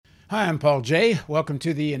Hi, I'm Paul J. Welcome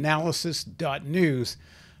to the Analysis.News,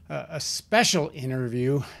 a special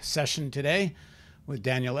interview session today with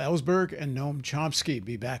Daniel Ellsberg and Noam Chomsky.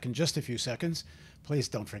 Be back in just a few seconds. Please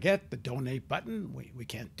don't forget the donate button. We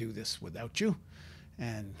can't do this without you.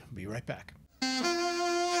 And be right back.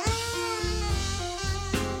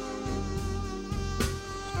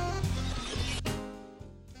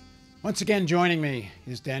 Once again, joining me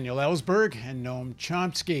is Daniel Ellsberg and Noam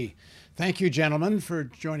Chomsky. Thank you, gentlemen, for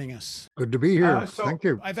joining us. Good to be here. Thank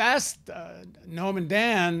you. I've asked Noam and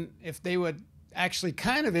Dan if they would actually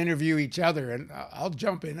kind of interview each other, and I'll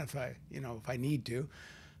jump in if I need to.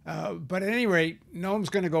 But at any rate, Noam's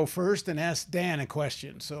going to go first and ask Dan a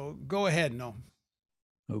question. So go ahead, Noam.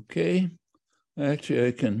 Okay. Actually,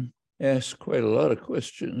 I can ask quite a lot of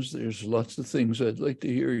questions. There's lots of things I'd like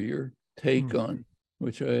to hear your take on,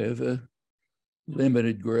 which I have a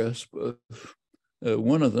limited grasp of.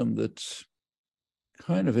 One of them that's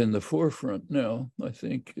kind of in the forefront now, I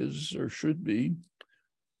think, is or should be.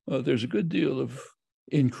 There's a good deal of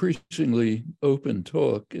increasingly open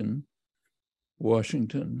talk in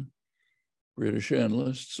Washington, British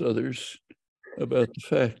analysts, others, about the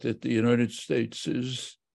fact that the United States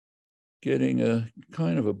is getting a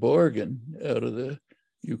kind of a bargain out of the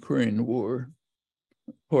Ukraine war,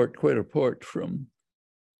 quite apart from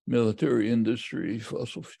military industry,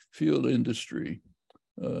 fossil fuel industry,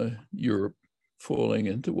 Europe falling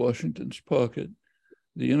into Washington's pocket.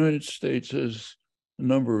 The United States has a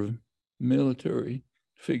number of military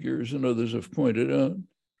figures, and others have pointed out,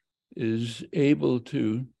 is able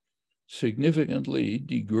to significantly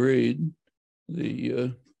degrade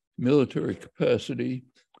the military capacity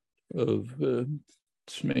of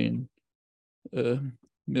its main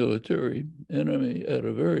military enemy at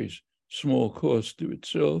a very small cost to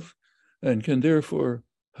itself, and can therefore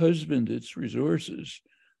husband its resources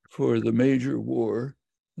for the major war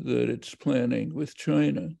that it's planning with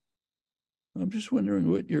China. I'm just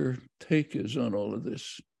wondering what your take is on all of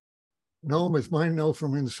this. Noam, as mine know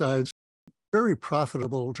from inside, it's very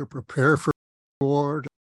profitable to prepare for war,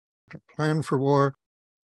 to plan for war,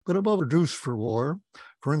 but above reduce for war.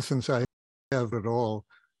 For instance, I have it all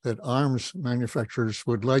that arms manufacturers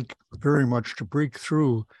would like very much to break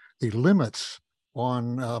through the limits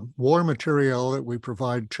on war material that we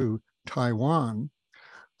provide to Taiwan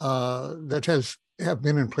that have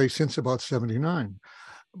been in place since about 1979,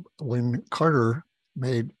 when Carter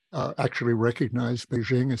actually recognized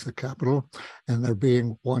Beijing as the capital and there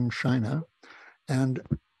being one China. And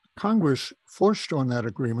Congress forced on that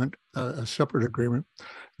agreement, a separate agreement,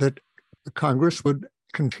 that Congress would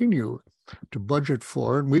continue to budget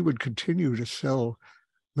for, and we would continue to sell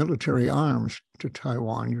military arms to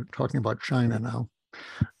Taiwan. You're talking about China now.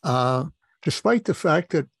 Despite the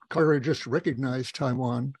fact that Carter had just recognized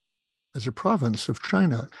Taiwan as a province of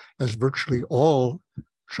China, as virtually all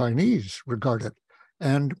Chinese regard it.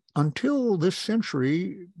 And until this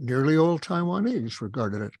century, nearly all Taiwanese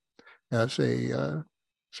regarded it as a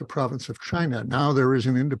province of China. Now there is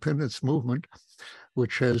an independence movement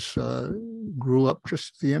which has grew up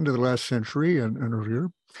just at the end of the last century and earlier,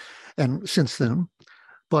 and since then.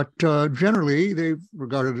 But generally, they've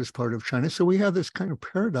regarded as part of China. So we have this kind of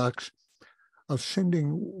paradox of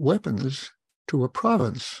sending weapons to a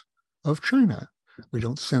province of China. We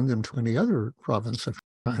don't send them to any other province of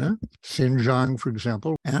China, Xinjiang, for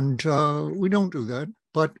example, and we don't do that.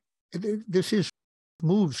 But this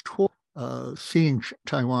moves toward seeing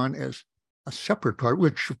Taiwan as a separate part,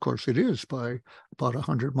 which of course it is by about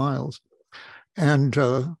 100 miles. And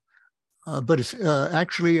but it's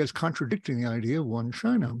actually as contradicting the idea of one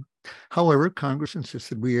China. However, Congress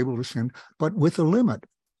insisted we be able to send, but with a limit,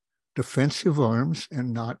 defensive arms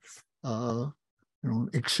and not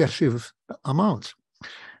excessive amounts.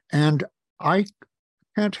 And I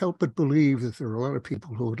can't help but believe that there are a lot of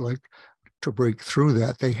people who would like to break through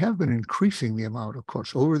that. They have been increasing the amount, of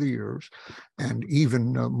course, over the years, and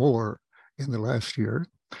even more in the last year.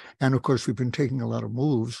 And of course, we've been taking a lot of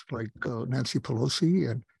moves like Nancy Pelosi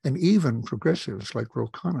and even progressives like Ro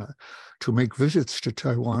Khanna to make visits to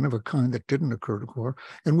Taiwan of a kind that didn't occur before,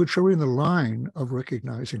 and which are in the line of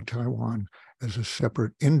recognizing Taiwan as a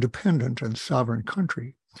separate, independent and sovereign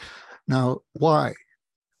country. Now, why?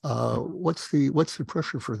 What's the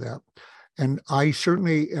pressure for that? And I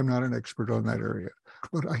certainly am not an expert on that area,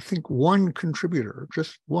 but I think one contributor,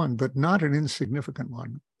 just one, but not an insignificant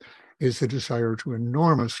one, is the desire to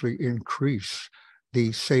enormously increase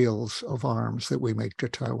the sales of arms that we make to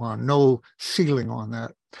Taiwan. No ceiling on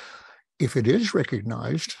that. If it is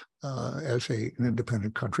recognized as an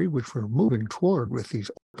independent country, which we're moving toward with these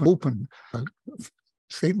open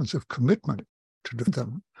statements of commitment to defend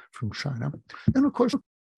them from China, then of course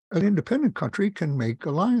an independent country can make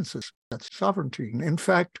alliances. That's sovereignty. In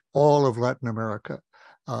fact, all of Latin America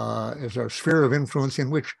is our sphere of influence in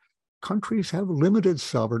which countries have limited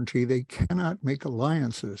sovereignty. They cannot make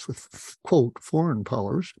alliances with, quote, foreign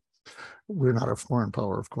powers. We're not a foreign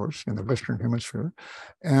power, of course, in the Western Hemisphere.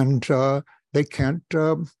 And they can't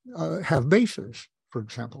have bases, for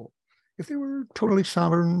example. If they were totally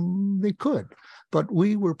sovereign, they could. But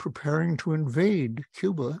we were preparing to invade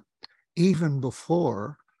Cuba even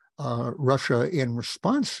before Russia, in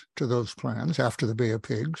response to those plans after the Bay of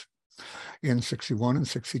Pigs in 61 and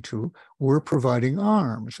 62, were providing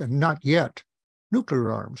arms, and not yet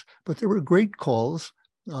nuclear arms. But there were great calls,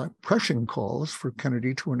 pressing calls for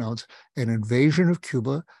Kennedy to announce an invasion of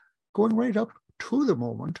Cuba, going right up to the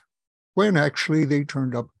moment when actually they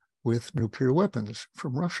turned up with nuclear weapons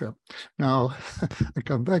from Russia. Now, I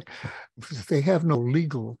come back, they have no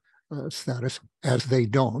legal status, as they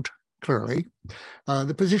don't, clearly.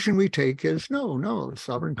 The position we take is no,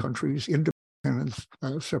 sovereign countries, independence,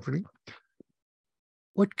 separately.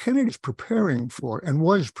 What Kennedy's preparing for and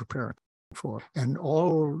was preparing for, and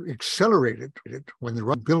all accelerated it when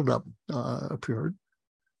the buildup appeared,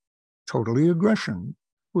 totally aggression,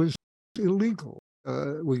 was illegal.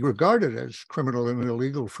 We regard it as criminal and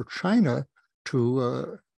illegal for China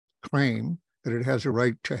to claim that it has a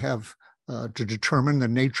right to have to determine the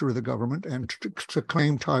nature of the government and to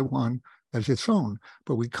claim Taiwan as its own.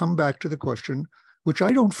 But we come back to the question, which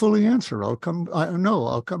I don't fully answer. I'll come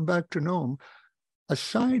back to Noam.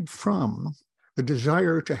 Aside from the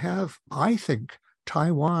desire to have, I think,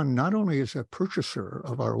 Taiwan not only as a purchaser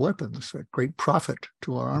of our weapons, a great profit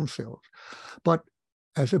to our arms sales, but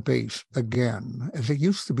as a base, again, as it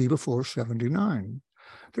used to be before 79.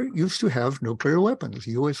 They used to have nuclear weapons,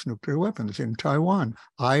 U.S. nuclear weapons in Taiwan.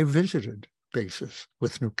 I visited bases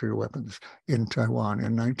with nuclear weapons in Taiwan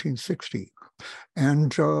in 1960.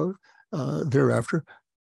 And thereafter,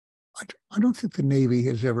 I don't think the Navy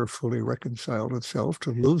has ever fully reconciled itself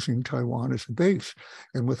to losing Taiwan as a base.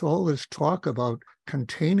 And with all this talk about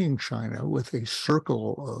containing China with a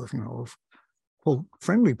circle of quote,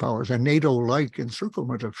 friendly powers, a NATO-like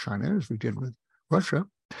encirclement of China, as we did with Russia,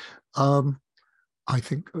 I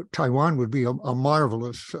think Taiwan would be a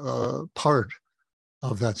marvelous part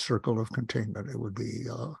of that circle of containment. It would be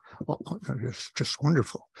just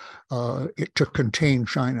wonderful to contain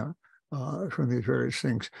China from these various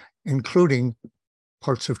things, including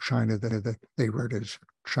parts of China that they read as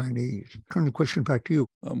Chinese. Turn the question back to you.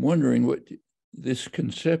 I'm wondering what this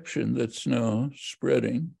conception that's now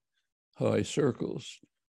spreading high circles,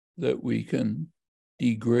 that we can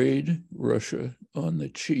degrade Russia on the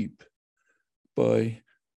cheap by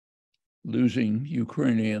losing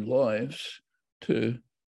Ukrainian lives to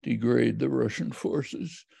degrade the Russian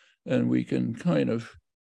forces, and we can kind of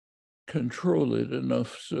control it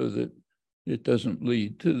enough so that it doesn't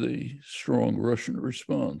lead to the strong Russian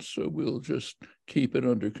response. So we'll just keep it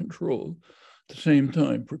under control. At the same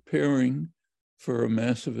time, preparing for a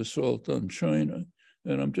massive assault on China.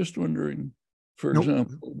 And I'm just wondering, for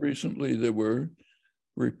example, recently there were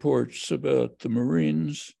reports about the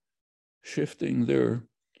Marines shifting their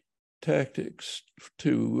tactics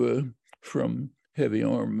to from heavy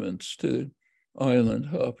armaments to island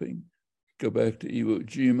hopping, go back to Iwo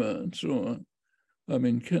Jima and so on. I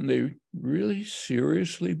mean, can they really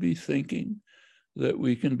seriously be thinking that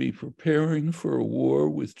we can be preparing for a war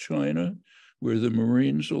with China where the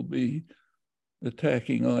Marines will be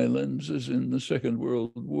attacking islands as in the Second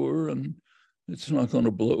World War, and it's not going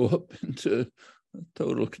to blow up into a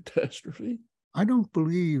total catastrophe? I don't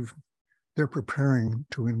believe they're preparing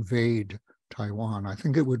to invade Taiwan. I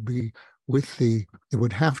think it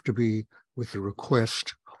would have to be with the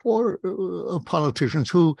request or politicians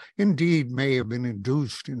who indeed may have been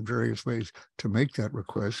induced in various ways to make that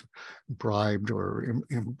request, bribed or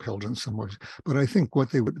impelled in some ways. But I think what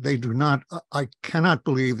they do not, I cannot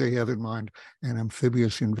believe they have in mind an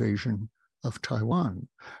amphibious invasion of Taiwan.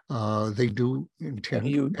 They do intend,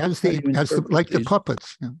 like the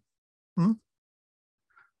puppets. Yeah. Hmm?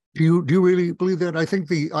 Do you really believe that? I think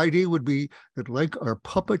the idea would be that, like our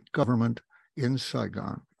puppet government in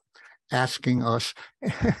Saigon, asking us,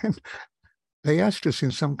 and they asked us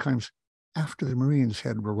in sometimes after the Marines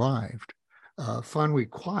had arrived. Fan Hui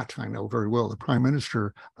Quat, I know very well, the prime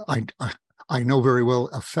minister, I know very well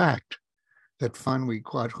a fact that Fan Hui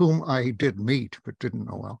Quat, whom I did meet but didn't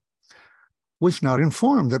know well, was not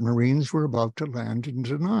informed that Marines were about to land in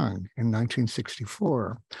Da Nang in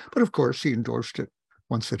 1964. But of course, he endorsed it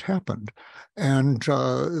once it happened. And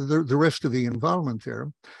the rest of the involvement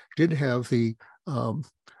there did have the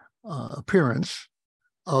appearance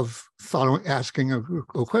of asking a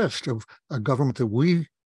request of a government that we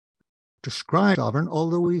describe sovereign,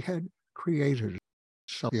 although we had created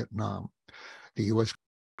South Vietnam. The U.S.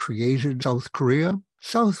 created South Korea.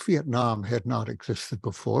 South Vietnam had not existed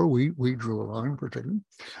before. We drew a line particularly.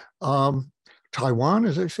 Taiwan,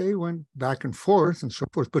 as I say, went back and forth and so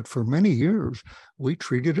forth. But for many years, we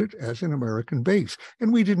treated it as an American base.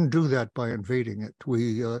 And we didn't do that by invading it.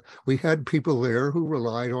 We had people there who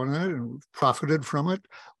relied on it and profited from it,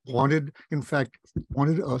 wanted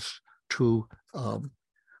us to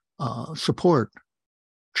support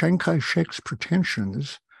Chiang Kai-shek's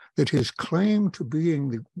pretensions that his claim to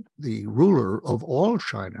being the ruler of all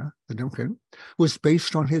China, the Democrat, was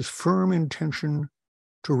based on his firm intention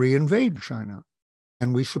to reinvade China.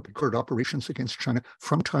 And we supported operations against China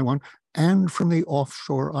from Taiwan and from the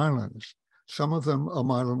offshore islands, some of them a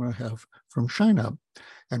mile and a half from China.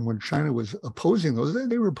 And when China was opposing those,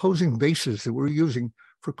 they were opposing bases that we're using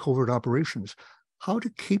for covert operations. How to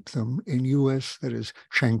keep them in U.S., that is,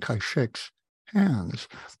 Chiang Kai-shek's hands?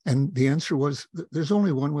 And the answer was, there's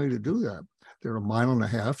only one way to do that. They're a mile and a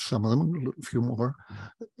half, some of them, a few more,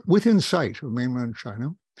 within sight of mainland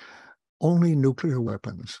China. Only nuclear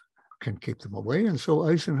weapons can keep them away. And so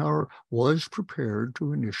Eisenhower was prepared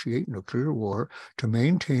to initiate nuclear war to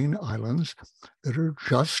maintain islands that are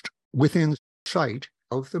just within sight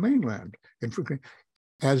of the mainland,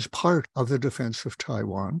 as part of the defense of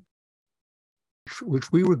Taiwan,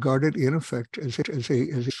 which we regarded in effect as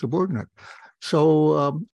a subordinate.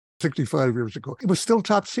 So 65 years ago, it was still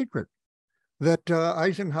top secret that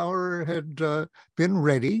Eisenhower had been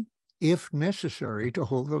ready, if necessary, to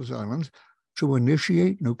hold those islands, to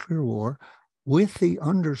initiate nuclear war, with the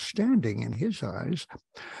understanding in his eyes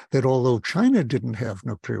that although China didn't have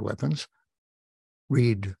nuclear weapons,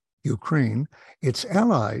 read Ukraine, its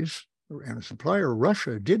allies and a supplier,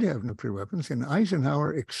 Russia, did have nuclear weapons, and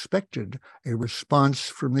Eisenhower expected a response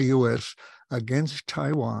from the U.S. against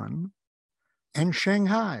Taiwan and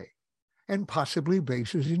Shanghai, and possibly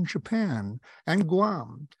bases in Japan and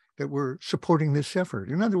Guam that were supporting this effort.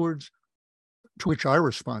 In other words, to which our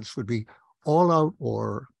response would be all-out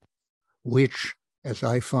war, which, as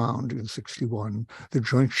I found in 61, the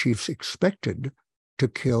Joint Chiefs expected to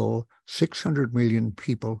kill 600 million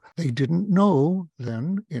people. They didn't know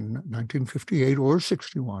then in 1958 or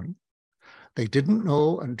 61. They didn't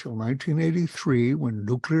know until 1983, when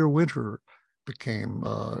nuclear winter became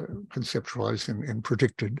conceptualized and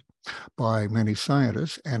predicted by many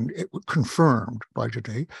scientists, and it was confirmed by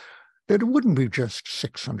today, that it wouldn't be just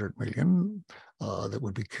 600 million that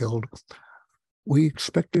would be killed. We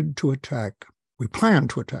expected to attack, we planned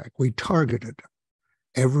to attack, we targeted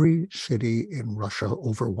every city in Russia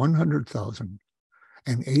over 100,000,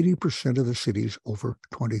 and 80% of the cities over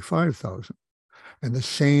 25,000, and the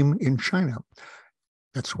same in China.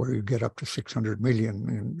 That's where you get up to 600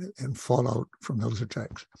 million in fallout from those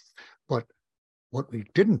attacks. But what we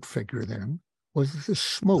didn't figure then was that the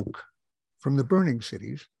smoke from the burning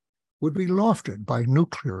cities would be lofted by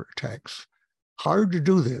nuclear attacks. Hard to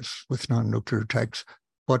do this with non-nuclear attacks,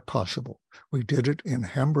 but possible. We did it in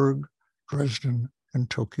Hamburg, Dresden, and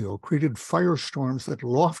Tokyo, created firestorms that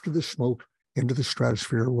lofted the smoke into the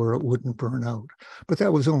stratosphere where it wouldn't burn out. But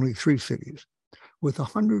that was only 3 cities. With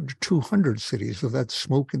 100 to 200 cities of that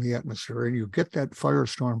smoke in the atmosphere, and you get that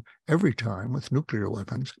firestorm every time with nuclear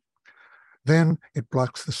weapons, then it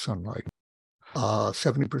blocks the sunlight,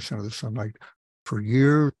 70% of the sunlight for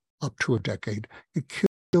years, up to a decade. It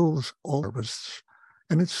kills all harvests,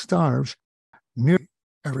 and it starves nearly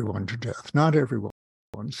everyone to death. Not everyone.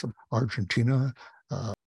 Some Argentina,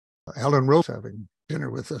 Alan Rose having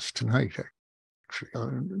dinner with us tonight,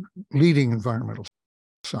 actually, leading environmental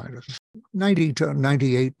scientists. 90 to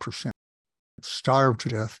 98% starve to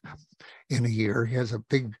death in a year. He has a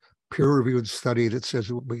big peer-reviewed study that says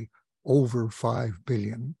it will be over 5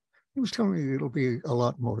 billion. He was telling me it'll be a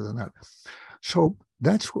lot more than that. So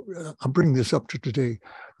that's what, I'm bringing this up to today.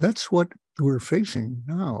 That's what we're facing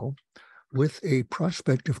now, with a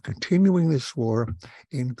prospect of continuing this war,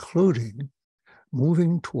 including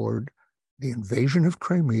moving toward the invasion of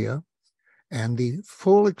Crimea and the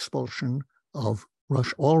full expulsion of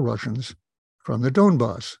all Russians from the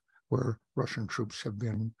Donbass, where Russian troops have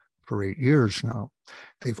been for 8 years now.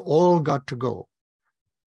 They've all got to go.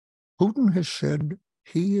 Putin has said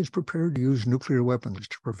he is prepared to use nuclear weapons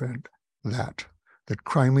to prevent that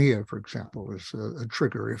Crimea, for example, is a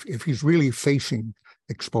trigger if he's really facing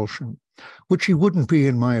expulsion, which he wouldn't be,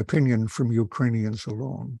 in my opinion, from Ukrainians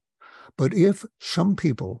alone. But if some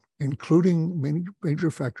people, including many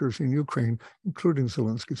major factors in Ukraine, including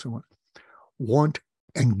Zelensky, so on, want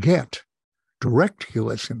and get direct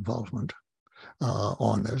U.S. involvement,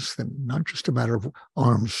 on this, and not just a matter of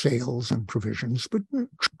arms sales and provisions, but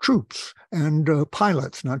troops and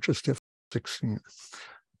pilots, not just F-16.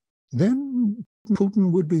 Then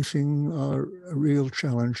Putin would be seeing a real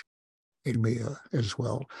challenge in Crimea as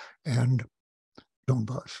well, and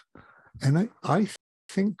Donbass. And I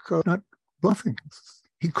think not bluffing.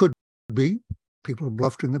 He could be. People have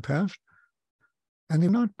bluffed in the past, and they've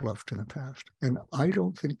not bluffed in the past. And I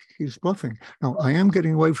don't think he's bluffing. Now, I am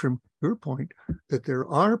getting away from your point that there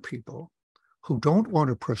are people who don't want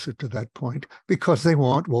to press it to that point because they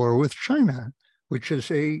want war with China, which is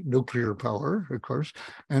a nuclear power, of course.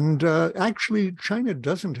 And actually, China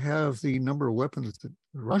doesn't have the number of weapons that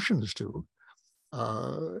the Russians do.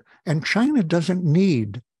 And China doesn't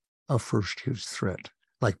need a first-use threat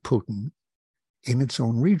like Putin in its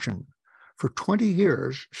own region. For 20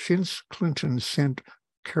 years, since Clinton sent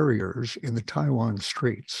carriers in the Taiwan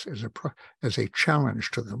Straits as a challenge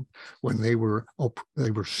to them when they were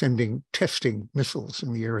testing missiles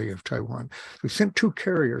in the area of Taiwan, we sent 2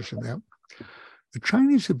 carriers in them. The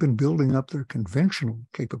Chinese have been building up their conventional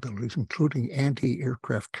capabilities, including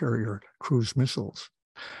anti-aircraft carrier cruise missiles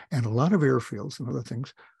and a lot of airfields and other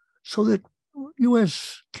things, so that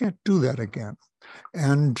U.S. can't do that again.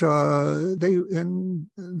 And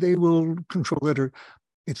they will control it.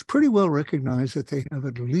 It's pretty well recognized that they have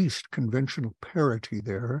at least conventional parity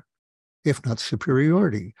there, if not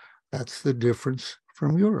superiority. That's the difference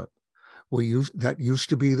from Europe. That used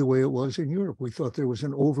to be the way it was in Europe. We thought there was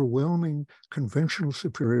an overwhelming conventional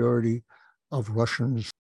superiority of Russian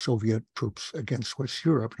Soviet troops against West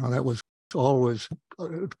Europe. Now, that was always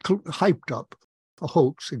hyped up, a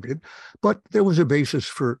hoax, it did, but there was a basis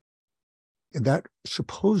for that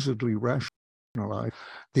supposedly rationalized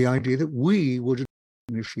the idea that we would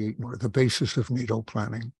initiate more, the basis of NATO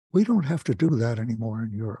planning. We don't have to do that anymore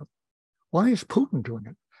in Europe. Why is Putin doing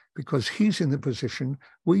it? Because he's in the position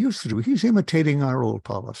we used to do. He's imitating our old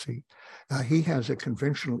policy. He has a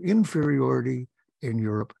conventional inferiority in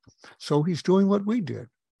Europe, so he's doing what we did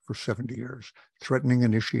for 70 years, threatening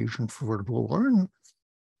initiation for world war and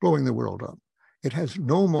blowing the world up. It has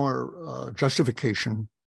no more justification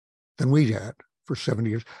than we had for 70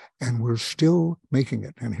 years, and we're still making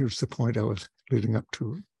it. And here's the point I was leading up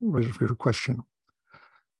to your question.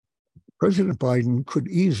 President Biden could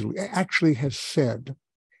easily, actually has said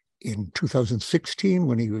in 2016,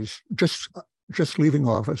 when he was just leaving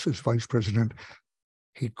office as vice president,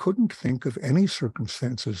 he couldn't think of any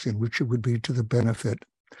circumstances in which it would be to the benefit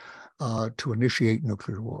to initiate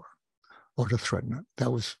nuclear war or to threaten it.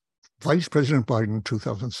 That was Vice President Biden in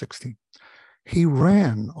 2016. He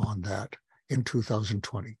ran on that in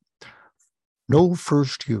 2020. No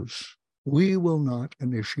first use. We will not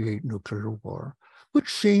initiate nuclear war,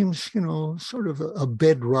 which seems, sort of a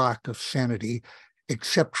bedrock of sanity,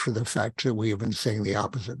 except for the fact that we have been saying the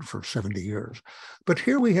opposite for 70 years. But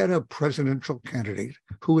here we had a presidential candidate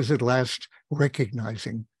who was at last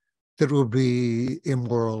recognizing that it would be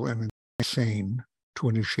immoral and insane to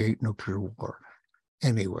initiate nuclear war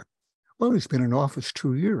anyway. Well, he's been in office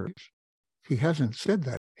 2 years. He hasn't said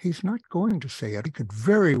that. He's not going to say it. He could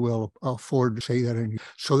very well afford to say that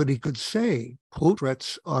so that he could say Putin's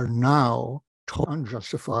threats are now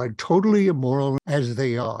unjustified, totally immoral as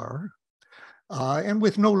they are, and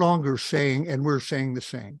with no longer saying, and we're saying the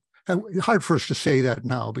same. Hard for us to say that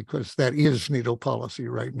now because that is NATO policy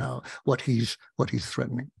right now, what he's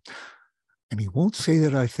threatening. And he won't say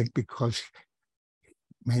that, I think, because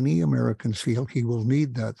many Americans feel he will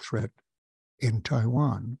need that threat in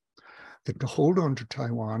Taiwan. That to hold on to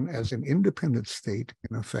Taiwan as an independent state,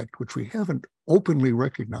 in effect, which we haven't openly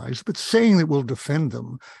recognized, but saying that we'll defend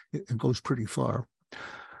them, it goes pretty far.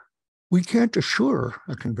 We can't assure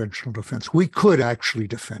a conventional defense. We could actually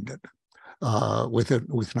defend it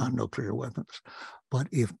with non-nuclear weapons. But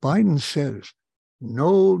if Biden says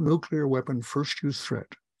no nuclear weapon first-use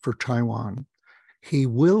threat for Taiwan, he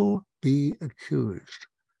will be accused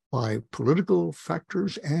by political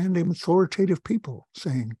factors and authoritative people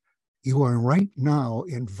saying, you are right now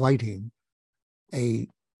inviting a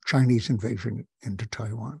Chinese invasion into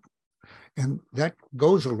Taiwan. And that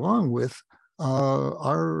goes along with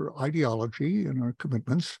our ideology and our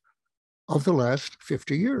commitments of the last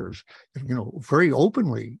 50 years, very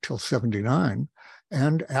openly till 79.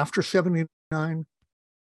 And after 79,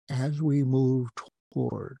 as we move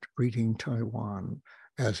toward treating Taiwan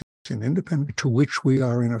as an independent to which we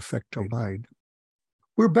are in effect allied,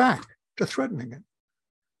 we're back to threatening it.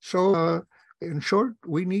 So in short,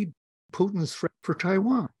 we need Putin's threat for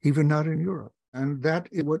Taiwan, even not in Europe. And that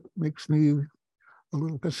is what makes me a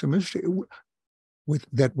little pessimistic,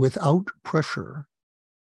 that without pressure,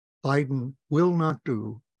 Biden will not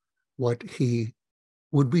do what he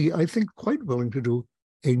would be, I think, quite willing to do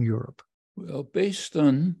in Europe. Well, based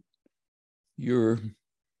on your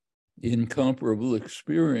incomparable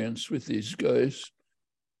experience with these guys,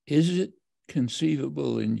 is it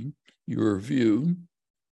conceivable in your view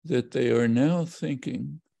that they are now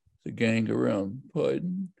thinking, the gang around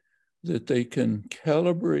Biden, that they can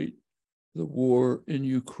calibrate the war in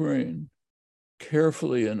Ukraine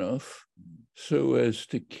carefully enough so as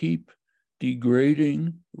to keep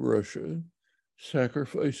degrading Russia,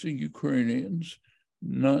 sacrificing Ukrainians,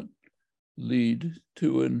 not lead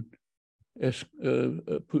to a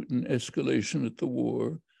Putin escalation of the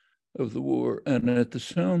war, and at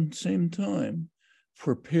the same time,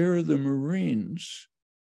 prepare the Marines,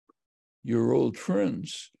 your old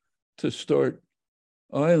friends, to start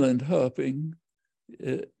island hopping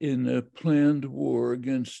in a planned war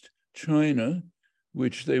against China,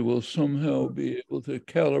 which they will somehow be able to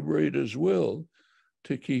calibrate as well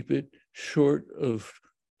to keep it short of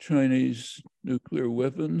Chinese nuclear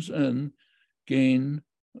weapons and gain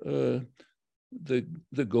the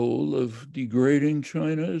goal of degrading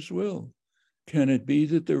China as well. Can it be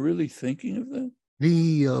that they're really thinking of that?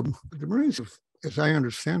 The Marines, as I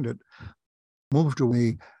understand it, moved to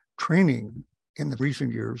the training in the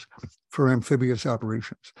recent years for amphibious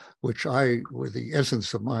operations, which were the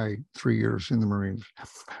essence of my 3 years in the Marines,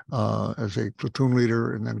 as a platoon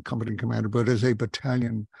leader and then company commander, but as a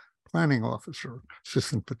battalion planning officer,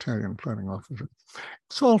 assistant battalion planning officer.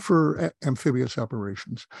 It's all for amphibious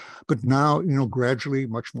operations. But now, gradually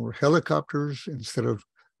much more helicopters instead of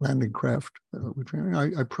landing craft.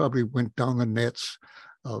 I probably went down the nets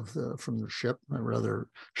from the ship, a rather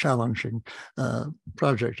challenging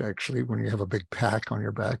project, actually, when you have a big pack on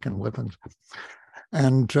your back and weapons,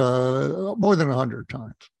 and more than 100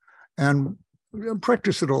 times, and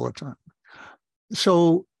practice it all the time.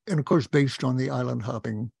 So, and of course, based on the island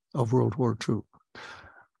hopping of World War II.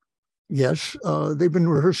 Yes, they've been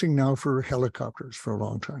rehearsing now for helicopters for a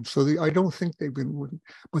long time. So I don't think they've been,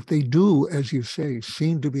 but they do, as you say,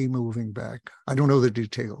 seem to be moving back. I don't know the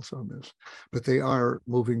details on this, but they are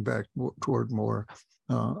moving back toward more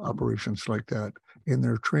operations like that in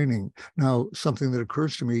their training. Now, something that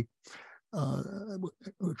occurs to me,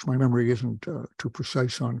 which my memory isn't too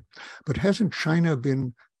precise on, but hasn't China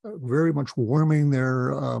been very much warming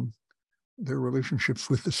their relationships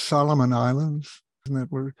with the Solomon Islands? Isn't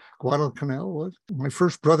that where Guadalcanal was? My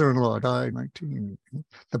first brother-in-law died in 19,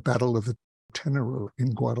 the Battle of the Tenero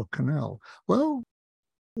in Guadalcanal. Well,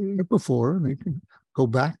 before, they can go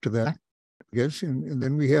back to that, I guess. And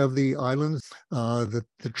then we have the islands that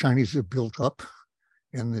the Chinese have built up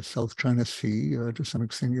in the South China Sea to some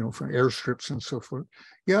extent, for airstrips and so forth.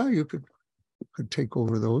 Yeah, you could take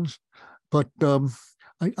over those. But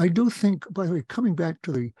I do think, by the way, coming back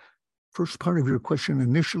to the first part of your question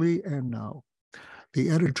initially and now, the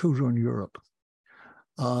attitude on Europe.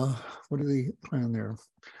 What do they plan there?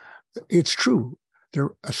 It's true.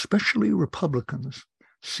 They're, especially Republicans,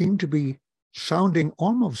 seem to be sounding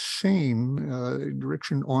almost sane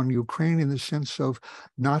direction on Ukraine in the sense of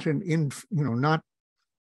not an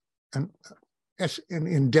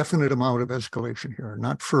indefinite amount of escalation here,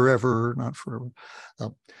 not forever.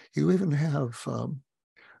 You even have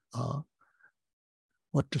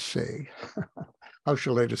what to say. How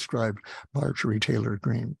shall I describe Marjorie Taylor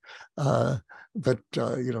Greene? A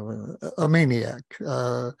maniac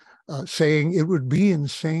saying it would be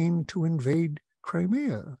insane to invade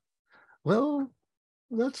Crimea. Well,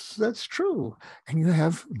 that's true. And you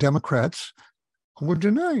have Democrats who are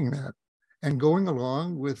denying that and going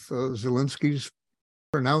along with Zelensky's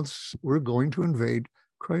pronounce we're going to invade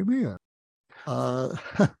Crimea. So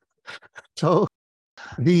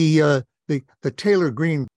the Taylor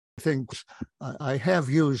Greene things I have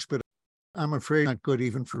used, but I'm afraid not good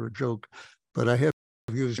even for a joke, but I have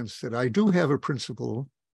used instead. I do have a principle.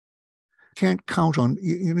 Can't count on,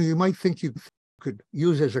 you might think you could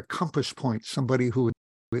use as a compass point somebody who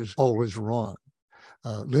is always wrong.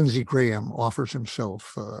 Lindsey Graham offers himself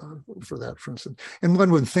for that, for instance. And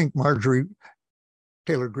one would think Marjorie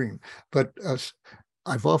Taylor Greene. But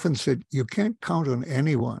I've often said you can't count on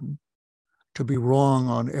anyone to be wrong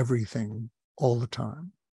on everything all the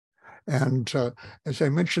time. And as I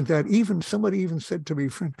mentioned that, somebody even said to me,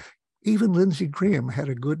 friend, even Lindsey Graham had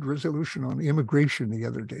a good resolution on immigration the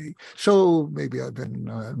other day. So maybe I've been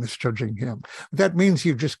misjudging him. That means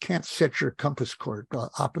you just can't set your compass cord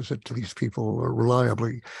opposite to these people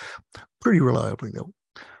pretty reliably though.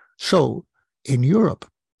 So in Europe,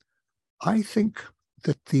 I think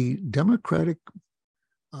that the Democratic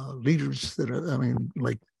leaders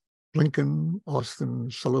like Blinken, Austin,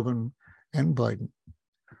 Sullivan, and Biden,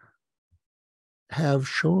 have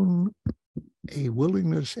shown a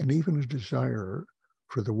willingness and even a desire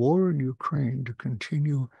for the war in Ukraine to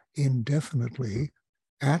continue indefinitely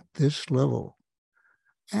at this level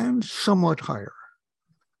and somewhat higher.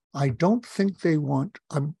 I don't think they want,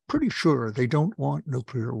 I'm pretty sure they don't want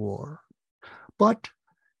nuclear war. But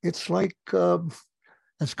it's like,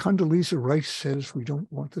 as Condoleezza Rice says, we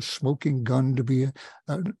don't want the smoking gun to be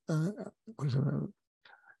a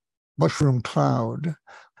mushroom cloud.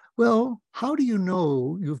 Well, how do you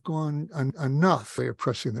know you've gone enough by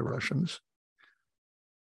oppressing the Russians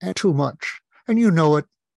and too much? And you know it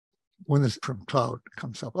when this mushroom cloud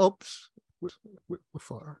comes up. Oops, we're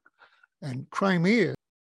far. And Crimea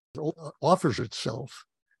offers itself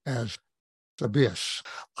as abyss.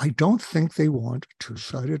 I don't think they want a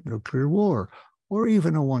two-sided nuclear war or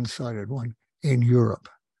even a one-sided one in Europe.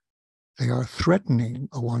 They are threatening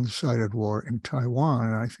a one-sided war in Taiwan,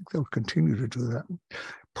 and I think they'll continue to do that.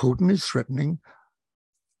 Putin is threatening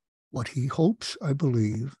what he hopes, I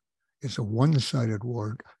believe, is a one-sided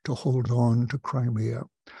war to hold on to Crimea,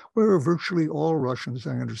 where virtually all Russians,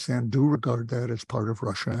 I understand, do regard that as part of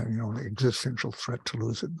Russia, an existential threat to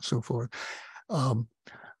lose it and so forth.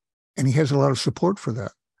 And he has a lot of support for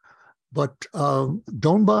that. But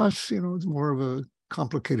Donbass, is more of a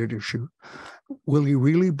complicated issue. Will he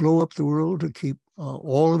really blow up the world to keep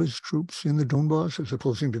all of his troops in the Donbass as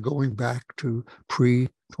opposed to going back to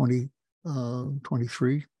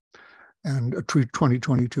pre-2023 and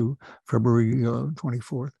 2022, February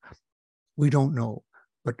 24th? We don't know.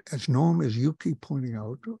 But as Noam, as you keep pointing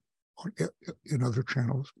out in other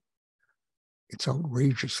channels, it's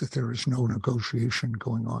outrageous that there is no negotiation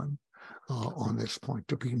going on this point,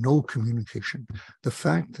 to be no communication. The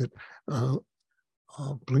fact that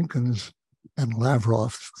Blinken's and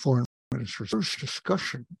Lavrov's foreign ministers' first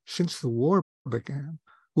discussion since the war began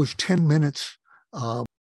was 10 minutes a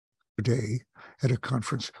day at a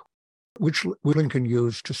conference, which Blinken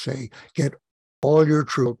used to say, get all your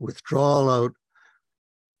troops, withdraw out,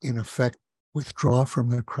 in effect, withdraw from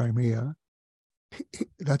the Crimea.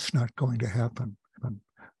 That's not going to happen.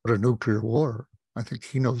 But a nuclear war, I think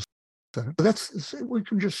he knows that. We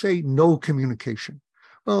can just say no communication.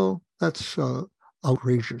 Well, that's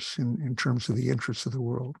outrageous in terms of the interests of the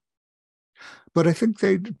world. But I think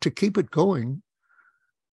to keep it going,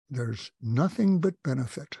 there's nothing but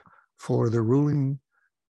benefit for the ruling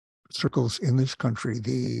circles in this country.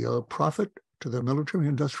 The profit to the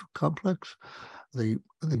military-industrial complex, the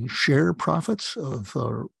share profits of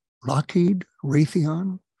Lockheed,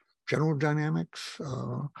 Raytheon, General Dynamics,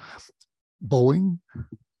 Boeing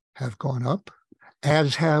have gone up,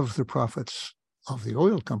 as have the profits of the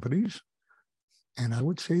oil companies. And I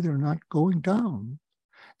would say they're not going down.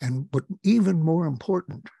 But even more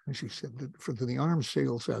important, as you said, for the arms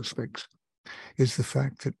sales aspects, is the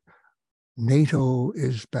fact that NATO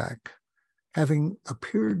is back, having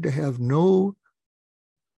appeared to have no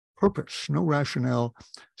purpose, no rationale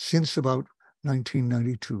since about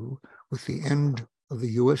 1992, with the end of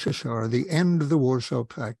the USSR, the end of the Warsaw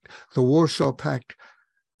Pact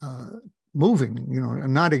moving,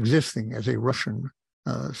 and not existing as a Russian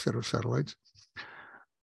set of satellites.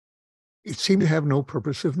 It seemed to have no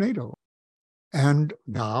purpose of NATO. And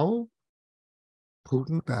now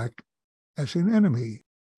Putin back as an enemy.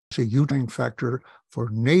 It's a unifying factor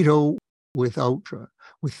for NATO with the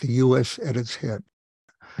US at its head.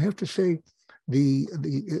 I have to say, we've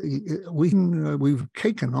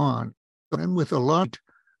taken on, and with a lot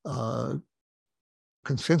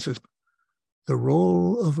consensus, the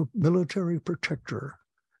role of a military protector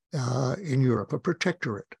in Europe, a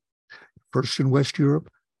protectorate, first in West Europe,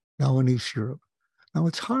 now in East Europe. Now,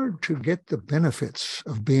 it's hard to get the benefits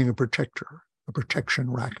of being a protector, a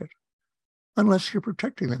protection racket, unless you're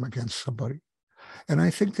protecting them against somebody. And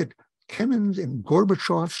I think that Kennan's and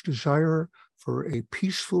Gorbachev's desire for a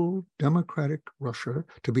peaceful, democratic Russia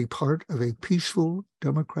to be part of a peaceful,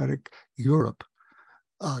 democratic Europe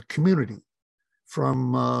community,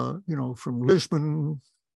 from Lisbon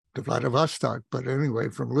to Vladivostok, but anyway,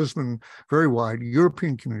 from Lisbon, very wide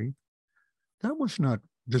European community, that was not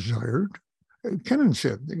desired. Kennan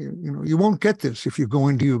said, you won't get this if you go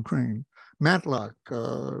into Ukraine. Matlock,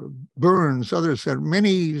 Burns, others said,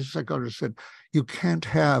 many psychologists said, you can't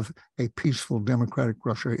have a peaceful democratic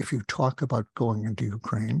Russia if you talk about going into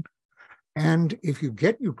Ukraine. And if you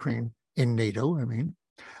get Ukraine in NATO,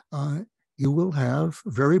 you will have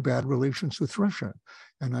very bad relations with Russia.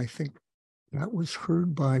 And I think that was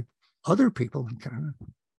heard by other people in Canada.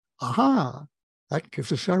 Aha, that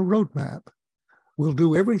gives us our roadmap. We'll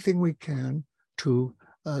do everything we can to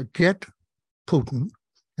get Putin,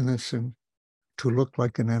 in this sense, to look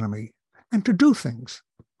like an enemy and to do things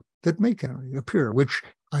that make enemy appear,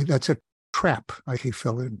 that's a trap he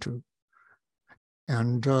fell into.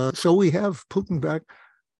 And so we have Putin back.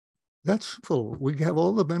 That's full. We have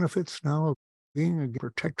all the benefits now of being a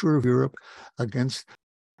protector of Europe against,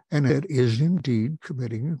 and it is indeed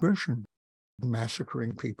committing aggression,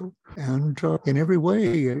 massacring people, and in every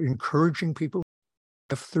way encouraging people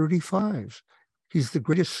F-35s. He's the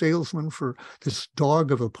greatest salesman for this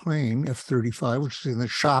dog of a plane, F-35, which is in the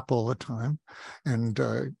shop all the time and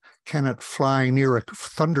cannot fly near a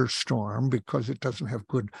thunderstorm because it doesn't have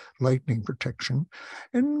good lightning protection.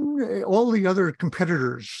 And all the other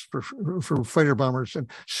competitors for fighter bombers,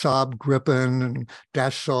 and Saab Gripen and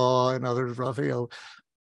Dassault and others, Rafael,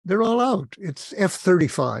 they're all out. It's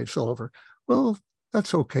F-35s all over. Well,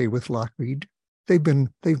 that's okay with Lockheed. They've been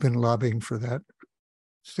lobbying for that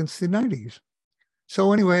since the 90s.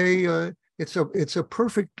 So anyway, it's a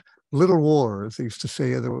perfect little war, as they used to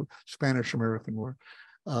say, the Spanish-American War.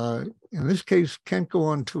 In this case, can't go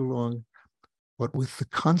on too long, but with the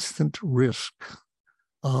constant risk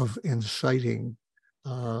of inciting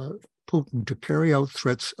Putin to carry out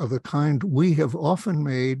threats of the kind we have often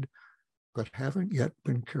made, but haven't yet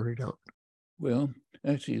been carried out. Well,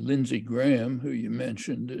 actually, Lindsey Graham, who you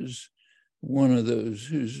mentioned, is one of those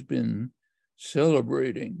who's been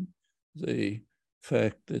celebrating the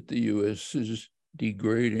fact that the U.S. is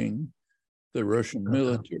degrading the Russian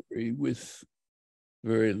military with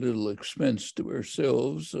very little expense to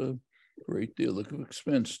ourselves, a great deal of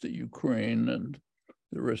expense to Ukraine and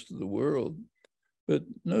the rest of the world. But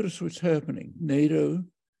notice what's happening. NATO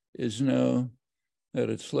is now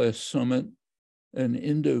at its last summit an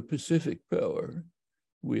Indo-Pacific power.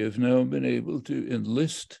 We have now been able to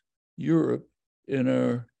enlist Europe in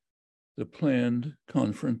the planned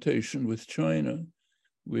confrontation with China,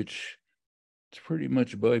 which is pretty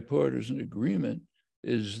much bipartisan agreement,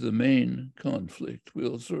 is the main conflict.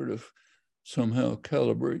 We'll sort of somehow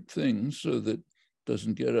calibrate things so that it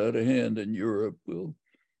doesn't get out of hand in Europe. We'll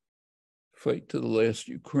fight to the last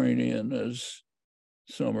Ukrainian, as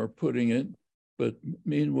some are putting it. But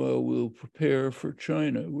meanwhile, we'll prepare for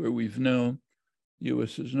China, where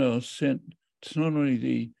U.S. has now sent, it's not only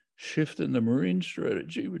the shift in the marine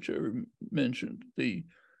strategy, which I mentioned, the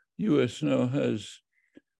U.S. now has,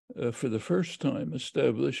 for the first time,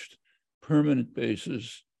 established permanent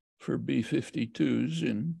bases for B-52s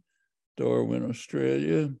in Darwin,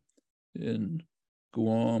 Australia, in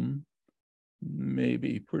Guam,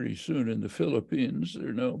 maybe pretty soon in the Philippines.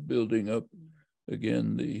 They're now building up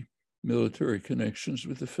again the military connections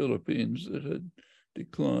with the Philippines that had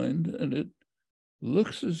declined. And it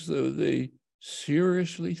looks as though they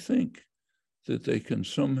seriously think that they can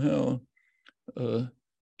somehow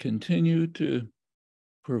continue to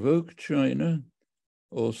provoke China,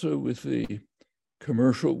 also with the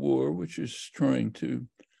commercial war, which is trying to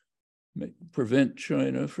prevent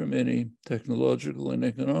China from any technological and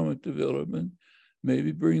economic development,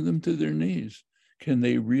 maybe bring them to their knees. Can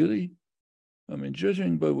they really? I mean,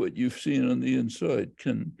 judging by what you've seen on the inside,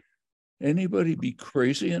 can anybody be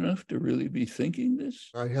crazy enough to really be thinking this?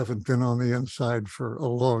 I haven't been on the inside for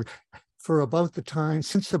about the time,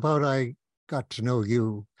 since about I got to know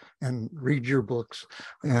you and read your books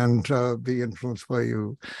and be influenced by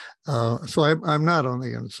you. So I'm not on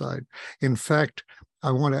the inside. In fact,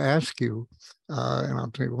 I want to ask you, and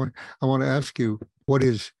I'll tell you what, I want to ask you, what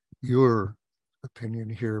is your opinion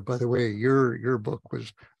here? By the way, your book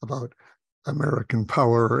was about American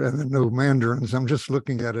power and the new mandarins. I'm just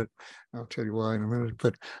looking at it. I'll tell you why in a minute.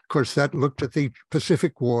 But of course, that looked at the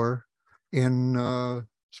Pacific War in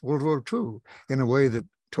World War II in a way that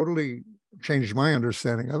totally changed my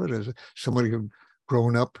understanding of it as somebody who'd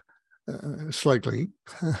grown up slightly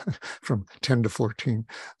from 10 to 14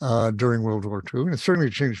 during World War II. And it certainly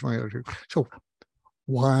changed my attitude. So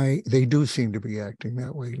why they do seem to be acting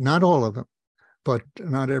that way. Not all of them, but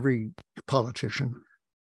not every politician,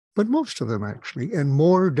 but most of them actually, and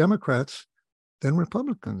more Democrats than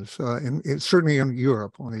Republicans, and certainly in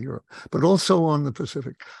Europe, but also on the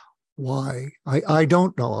Pacific. Why? I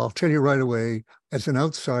don't know. I'll tell you right away, as an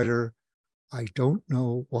outsider, I don't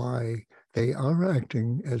know why they are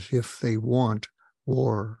acting as if they want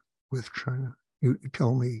war with China. You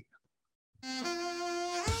tell me.